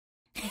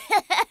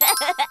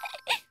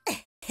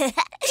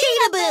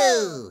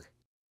Cheetahboo!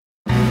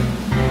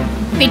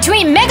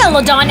 Between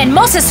Megalodon and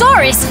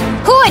Mosasaurus,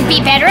 who would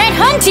be better at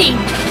hunting?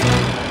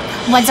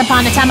 Once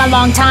upon a time, a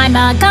long time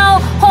ago,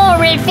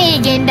 horrid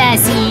fig in the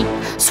sea.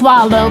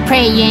 Swallow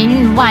prey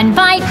in one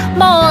bite,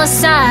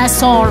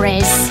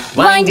 Mosasaurus.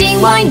 Winding,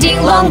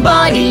 winding, long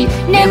body,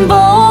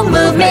 nimble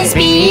movement,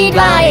 speed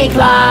like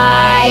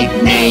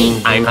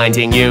lightning. I'm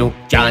hunting you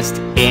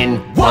just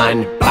in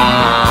one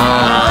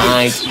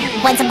bite.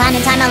 Once upon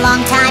a time, a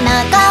long time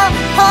ago,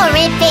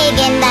 horrid fig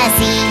in the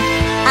sea.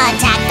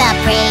 Attack the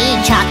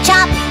prey, chop,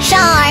 chop,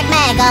 shark,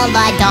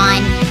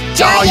 Megalodon.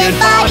 Giant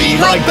body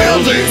like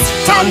builders,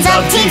 tons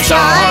of teeth,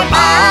 sharp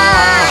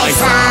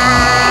eyesight.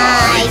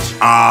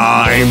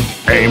 I'm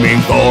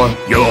aiming for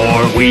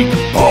your weak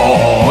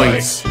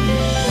points.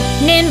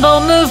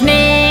 Nimble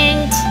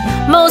movement,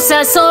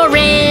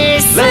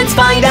 Mosasaurus. Let's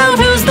find out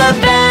who's the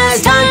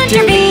best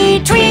hunter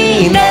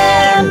between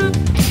them.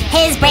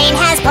 His brain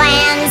has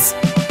plans,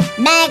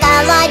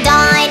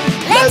 Megalodon.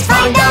 Let's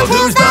find out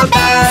who's the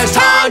best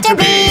hunter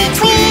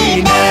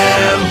between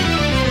them.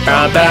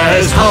 The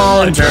best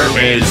hunter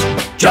is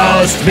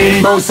just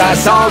me.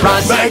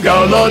 Mosasaurus,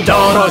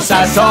 Megalodon,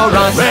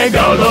 Mosasaurus,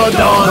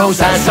 Megalodon,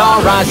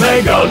 Mosasaurus,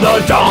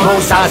 Megalodon,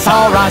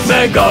 Mosasaurus,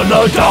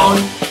 Megalodon.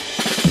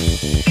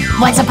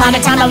 Once upon a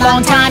time, a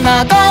long time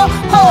ago,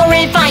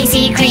 horrid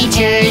feisty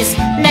creatures.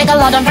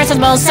 Megalodon versus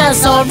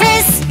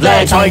Mosasaurus.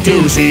 Let's try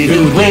to see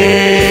who'd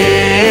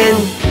win.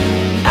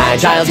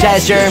 Agile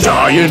gesture,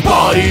 giant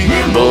body,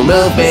 nimble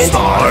movement,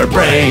 star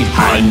brain,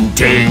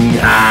 hunting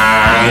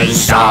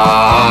has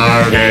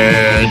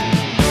started.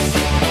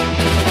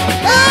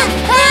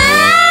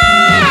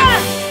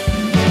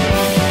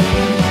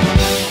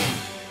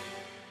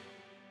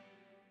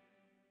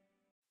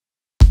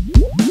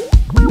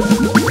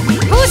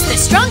 Who's the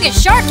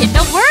strongest shark in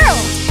the world?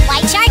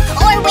 White shark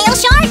or whale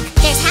shark?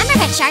 There's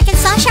hammerhead shark and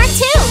saw shark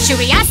too. Should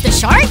we ask the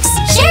sharks?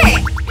 Sure.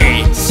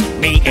 It's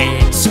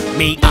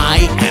me,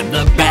 I am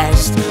the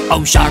best.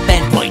 Oh, sharp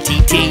and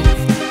pointy teeth.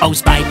 Oh,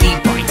 spiky,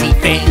 pointy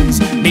fins.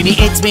 Maybe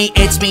it's me,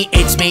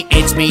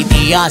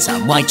 the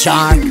awesome white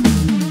shark.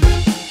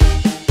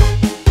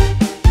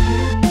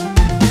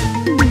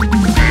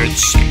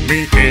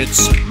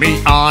 It's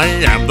me, I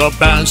am the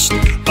best.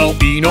 Oh,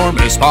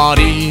 enormous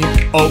body.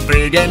 Oh,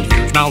 big and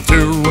huge mouth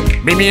too.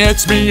 Maybe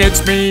it's me,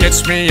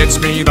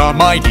 the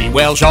mighty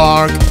whale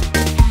shark.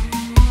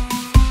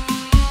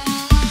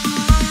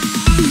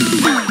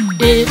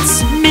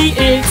 It's me,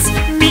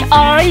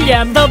 I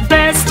am the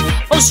best.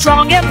 Oh,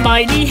 strong and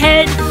mighty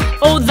head.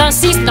 Oh, the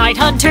sea's night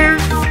hunter.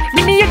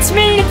 Maybe it's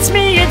me,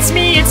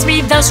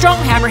 the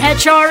strong hammerhead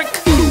shark.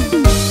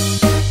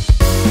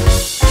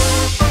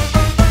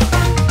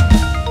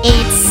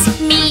 It's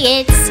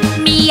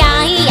me,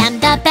 I am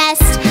the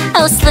best.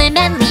 Oh, slim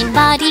and lean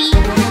body.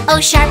 Oh,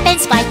 sharp and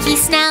spiky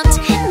snout.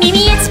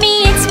 Maybe it's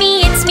me,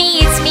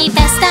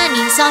 the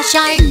stunning saw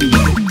shark.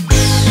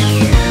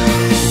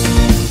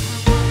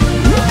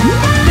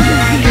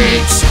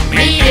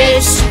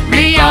 It's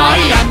me, I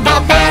am the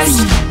best.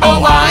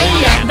 Oh, I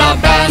am the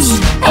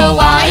best. Oh,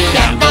 I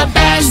am the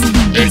best.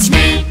 It's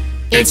me.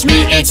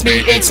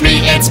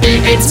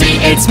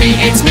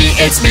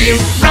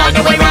 Run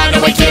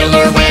away,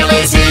 killer whale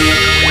is here.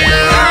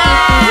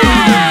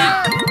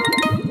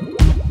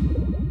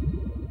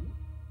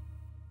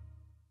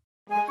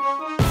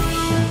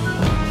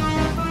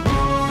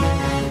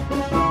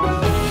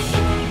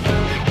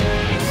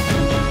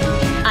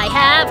 I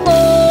have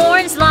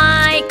horns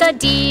like a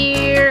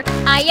deer.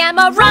 I am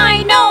a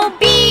rhino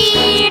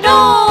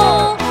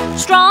beetle.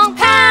 Strong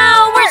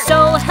power,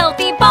 so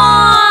healthy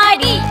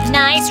body.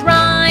 Nice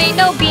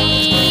rhino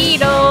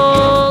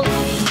beetle.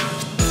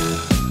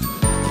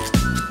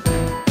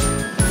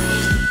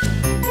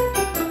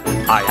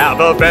 I have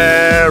a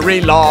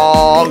very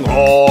long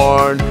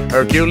horn,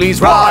 Hercules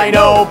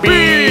rhino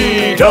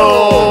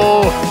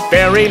beetle.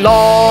 Very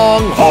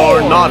long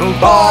horn, not a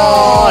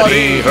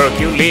body,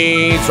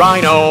 Hercules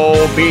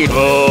rhino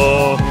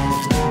beetle.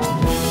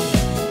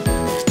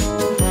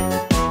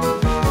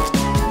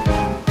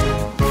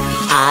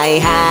 I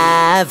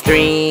have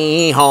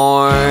 3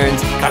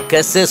 horns,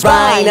 Caucasus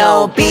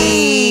rhino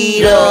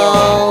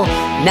beetle.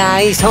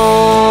 Nice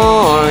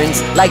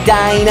horns, like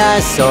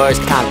dinosaurs,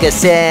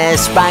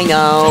 Caucasus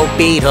rhino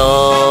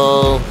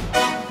beetle.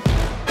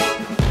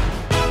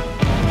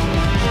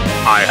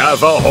 I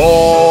have a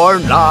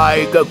horn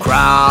like a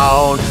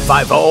crown,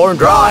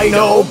 5-horned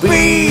rhino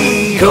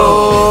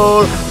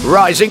beetle.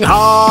 Rising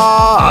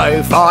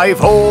high, 5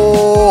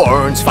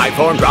 horns,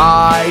 5-horned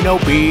rhino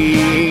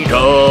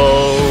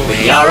beetle.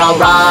 We are all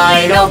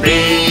rhino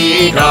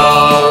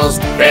beetles,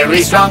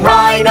 very strong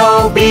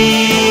rhino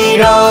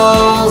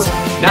beetles.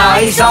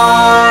 Nice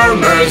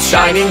armors,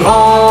 shining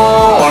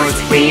horns,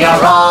 we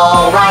are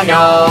all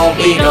rhino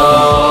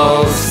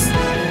beetles.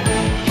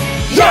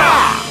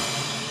 Yeah!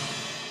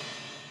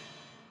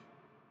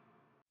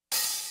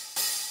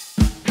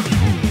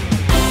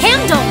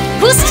 Handle,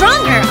 who's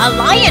stronger, a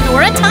lion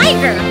or a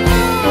tiger?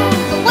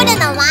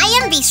 Wouldn't a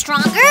lion be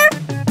stronger?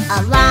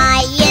 A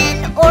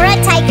lion or a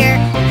tiger?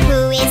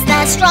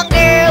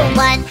 stronger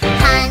one.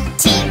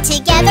 Hunting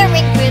together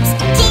in groups,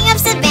 king of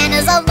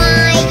savannas, a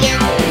lion.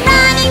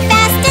 Running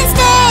fast and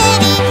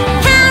steady,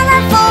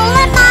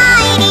 powerful and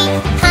mighty.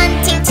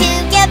 Hunting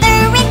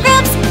together in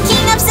groups,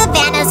 king of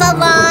savannas, a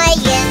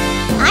lion.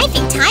 I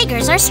think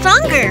tigers are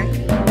stronger.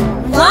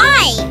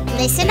 Why?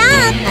 Listen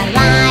up. A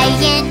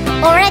lion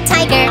or a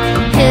tiger,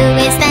 who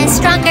is the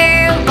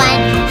stronger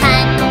one?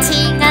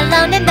 Hunting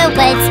alone in the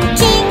woods,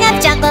 king of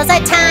jungles,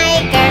 a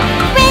tiger.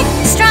 With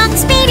strong,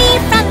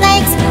 speedy front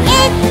legs,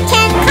 it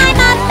can climb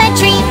up a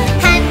tree.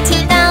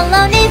 Hunting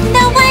alone in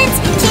the woods,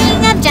 king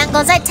of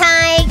jungles, a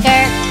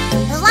tiger.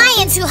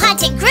 Lions who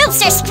hunt in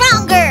groups are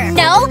stronger.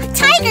 No,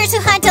 tigers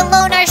who hunt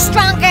alone are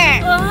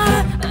stronger.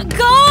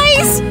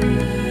 Guys!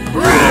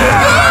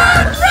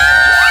 Run!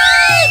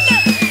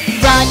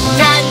 Run,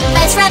 run,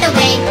 let's run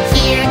away.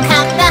 Here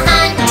come the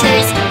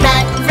hunters.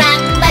 Run, run,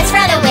 let's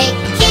run away.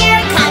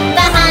 Here come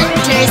the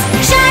hunters.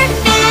 Sharp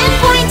and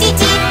pointy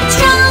teeth,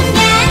 strong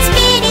and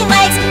speedy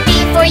legs.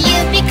 Before you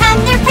become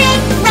their prey,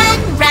 run,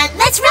 run,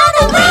 let's run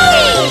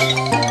away.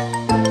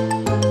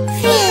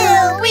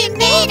 Phew, we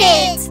made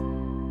it.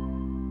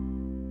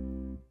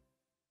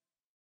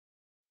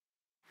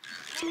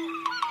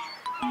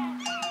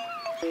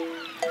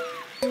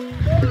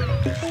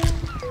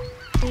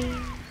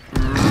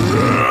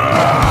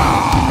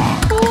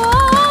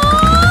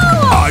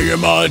 I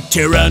am a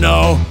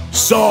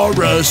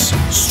Tyrannosaurus,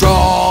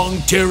 strong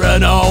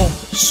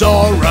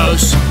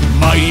Tyrannosaurus,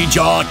 mighty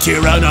jaw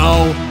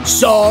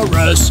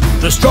Tyrannosaurus,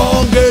 the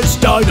strongest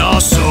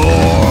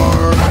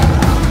dinosaur.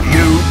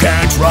 You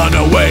can't run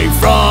away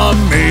from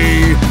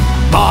me.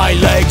 My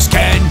legs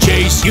can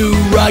chase you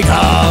right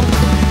up.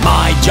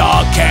 My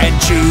jaw can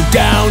chew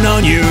down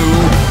on you.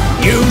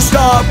 You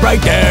stop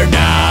right there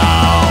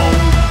now.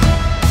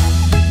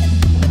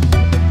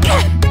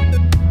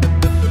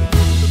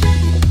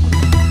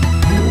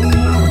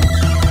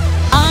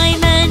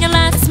 I'm an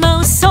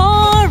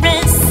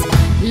Elasmosaurus,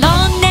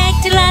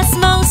 long-necked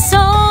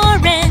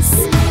Elasmosaurus,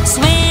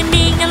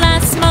 swimming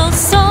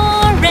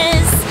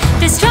Elasmosaurus,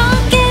 the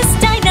strongest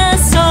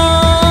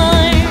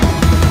dinosaur.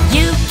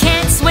 You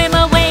can't swim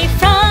away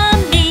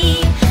from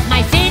me.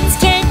 My fins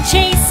can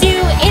chase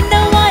you in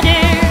the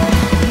water.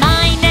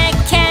 My neck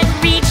can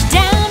reach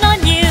down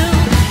on you.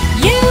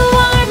 You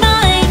are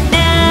mine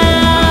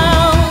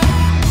now.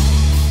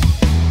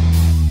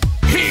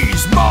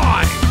 He's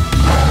mine.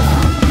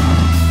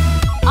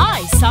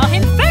 I saw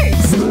him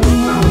first.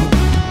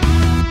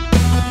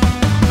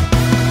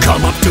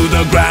 Come up to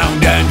the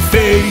ground and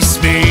face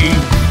me.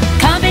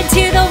 Come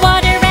into the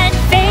water and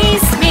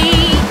face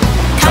me.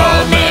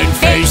 Come and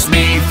face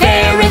me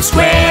fair and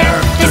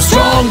square, the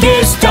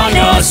strongest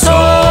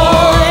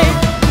dinosaur.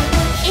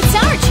 It's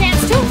our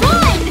chance to run.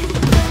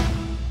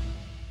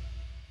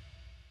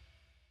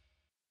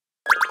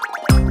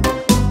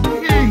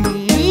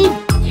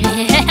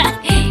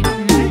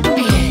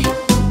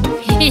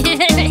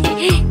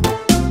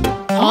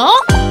 Huh?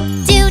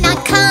 Do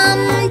not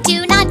come,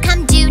 do not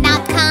come, do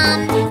not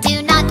come,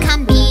 do not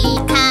come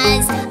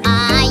because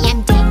I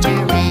am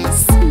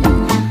dangerous.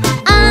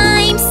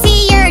 I'm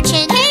sea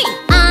urchin, hey!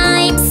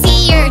 I'm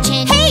sea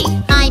urchin, hey!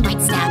 I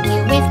might stab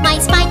you with my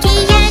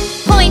spiky and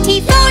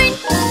pointy thorn.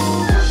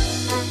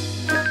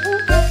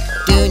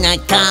 Do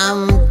not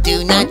come,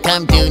 do not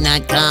come, do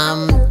not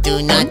come,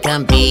 do not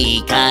come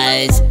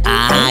because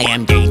I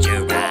am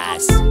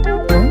dangerous.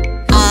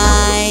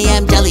 I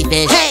am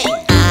jellyfish. Hey!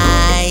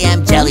 I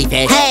am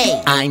jellyfish.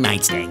 Hey! I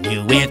might sting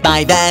you with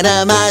my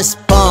venomous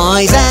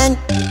poison.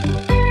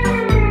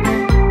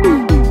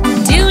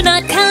 Do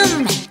not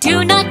come,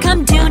 do not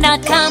come, do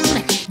not come,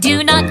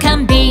 do not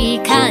come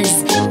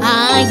because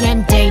I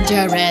am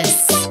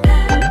dangerous.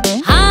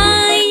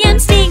 I am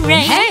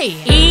Stingray, hey!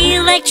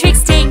 Electric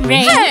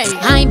Stingray, hey!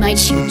 I might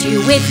shoot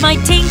you with my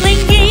tingling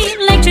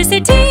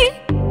electricity.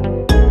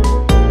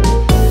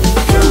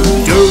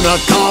 Do not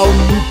come,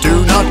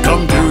 do not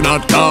come, do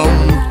not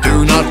come,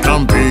 do not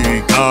come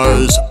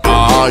because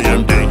I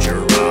am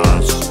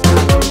dangerous.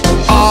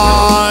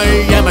 I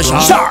am a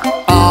shark.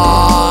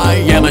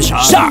 I am a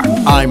shark.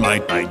 I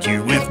might bite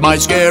you with my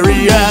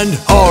scary and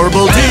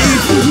horrible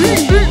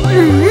teeth.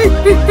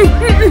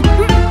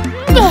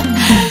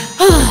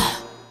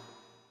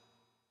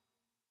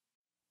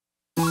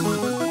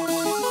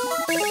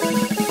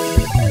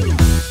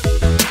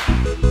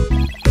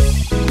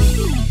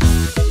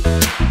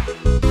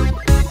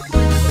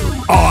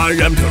 I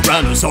am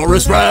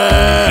Tyrannosaurus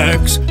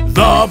Rex,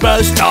 the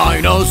best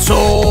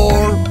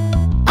dinosaur.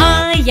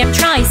 I am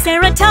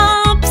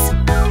Triceratops.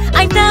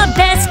 I'm the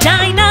best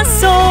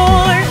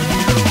dinosaur.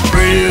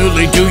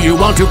 Really, do you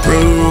want to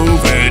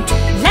prove it?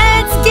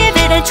 Let's give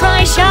it a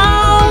try,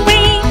 shall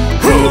we?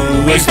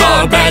 Who is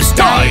the best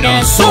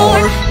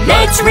dinosaur?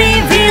 Let's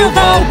reveal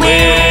the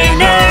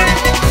winner.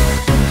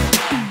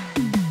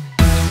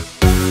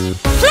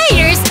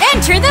 Players,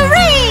 enter the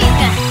ring.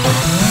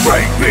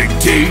 Great big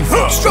teeth,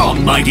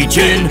 strong mighty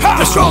chin,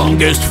 the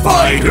strongest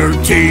fighter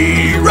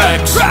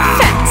T-Rex.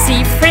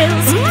 Fancy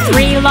frills,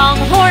 3 long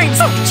horns,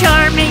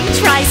 charming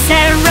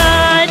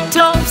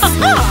Triceratops.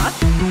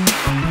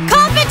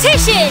 Competition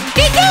competition,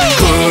 begin!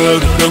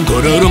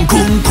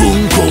 Kung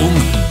kung kung.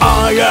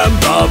 I am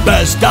the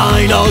best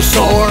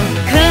dinosaur.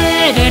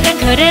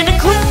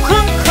 Kung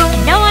kung kung.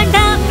 No, I'm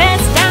the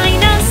best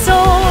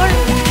dinosaur.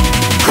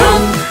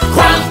 Kung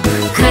kwang,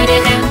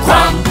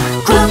 Kwang,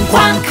 kung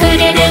kwang,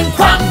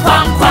 kwang,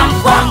 kwang, kwang,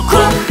 kwang.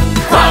 kung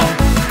kwang,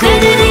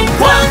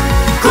 kwang,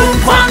 kung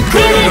kwang,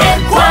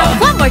 kwang.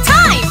 One more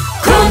time!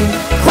 Kung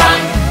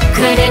kwang,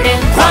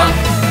 Kwang,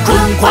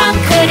 kung kwang,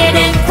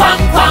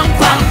 kwang, kwang,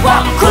 kwang,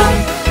 kwang. kung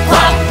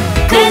kwang,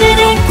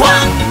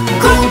 kwang,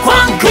 kung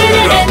kwang,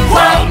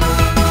 kwang.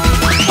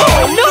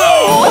 Oh no!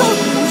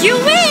 You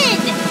win!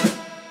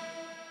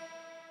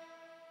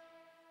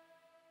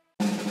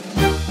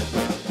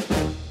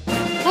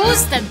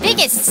 Who's the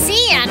biggest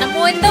sea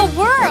animal in the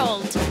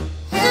world?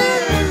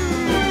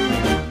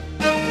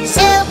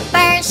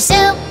 Super,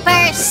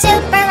 super,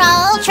 super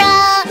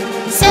ultra.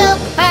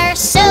 Super,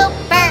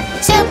 super,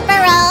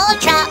 super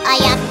ultra. I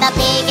am the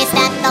biggest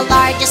and the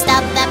largest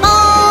of them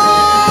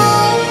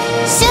all.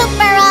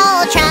 Super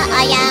ultra,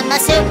 I am a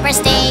super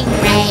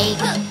stingray.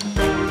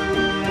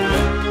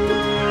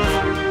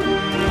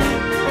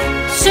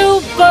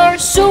 Super,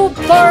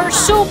 super,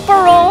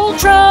 super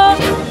ultra.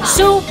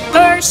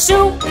 Super,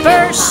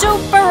 super,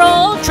 super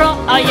ultra.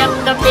 I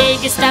am the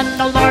biggest and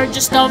the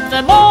largest of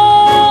them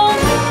all.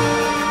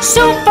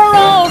 Super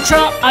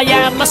ultra, I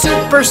am a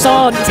super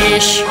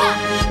sunfish.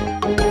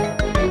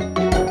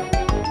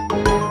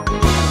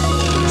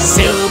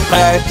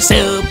 Super,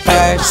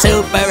 super,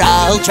 super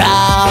ultra.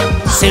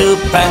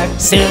 Super,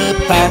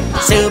 super,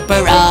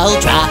 super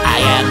ultra. I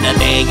am the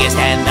biggest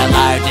and the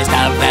largest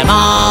of them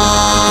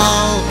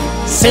all.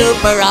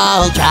 Super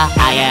ultra,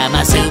 I am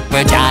a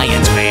super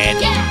giant squid.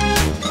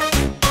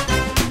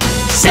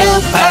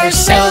 Super,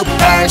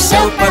 super,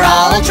 super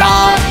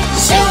ultra.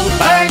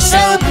 Super,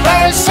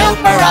 super,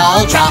 super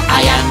ultra.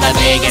 I am the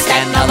biggest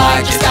and the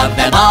largest of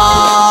them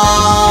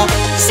all.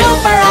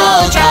 Super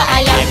ultra,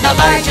 I am the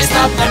largest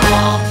of them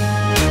all.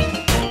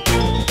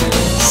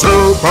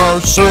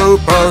 Super,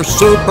 super,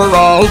 super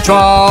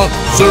ultra.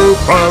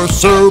 Super,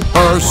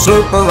 super,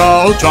 super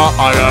ultra.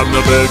 I am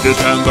the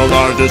biggest and the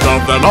largest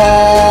of them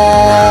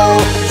all.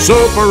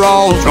 Super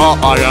ultra,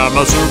 I am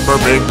a super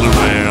big blue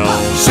whale.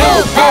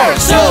 Super,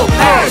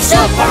 super,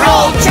 super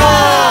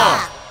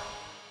ultra.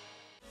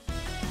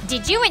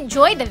 Did you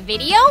enjoy the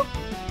video?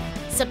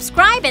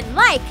 Subscribe and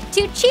like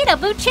to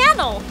Cheetahboo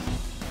channel.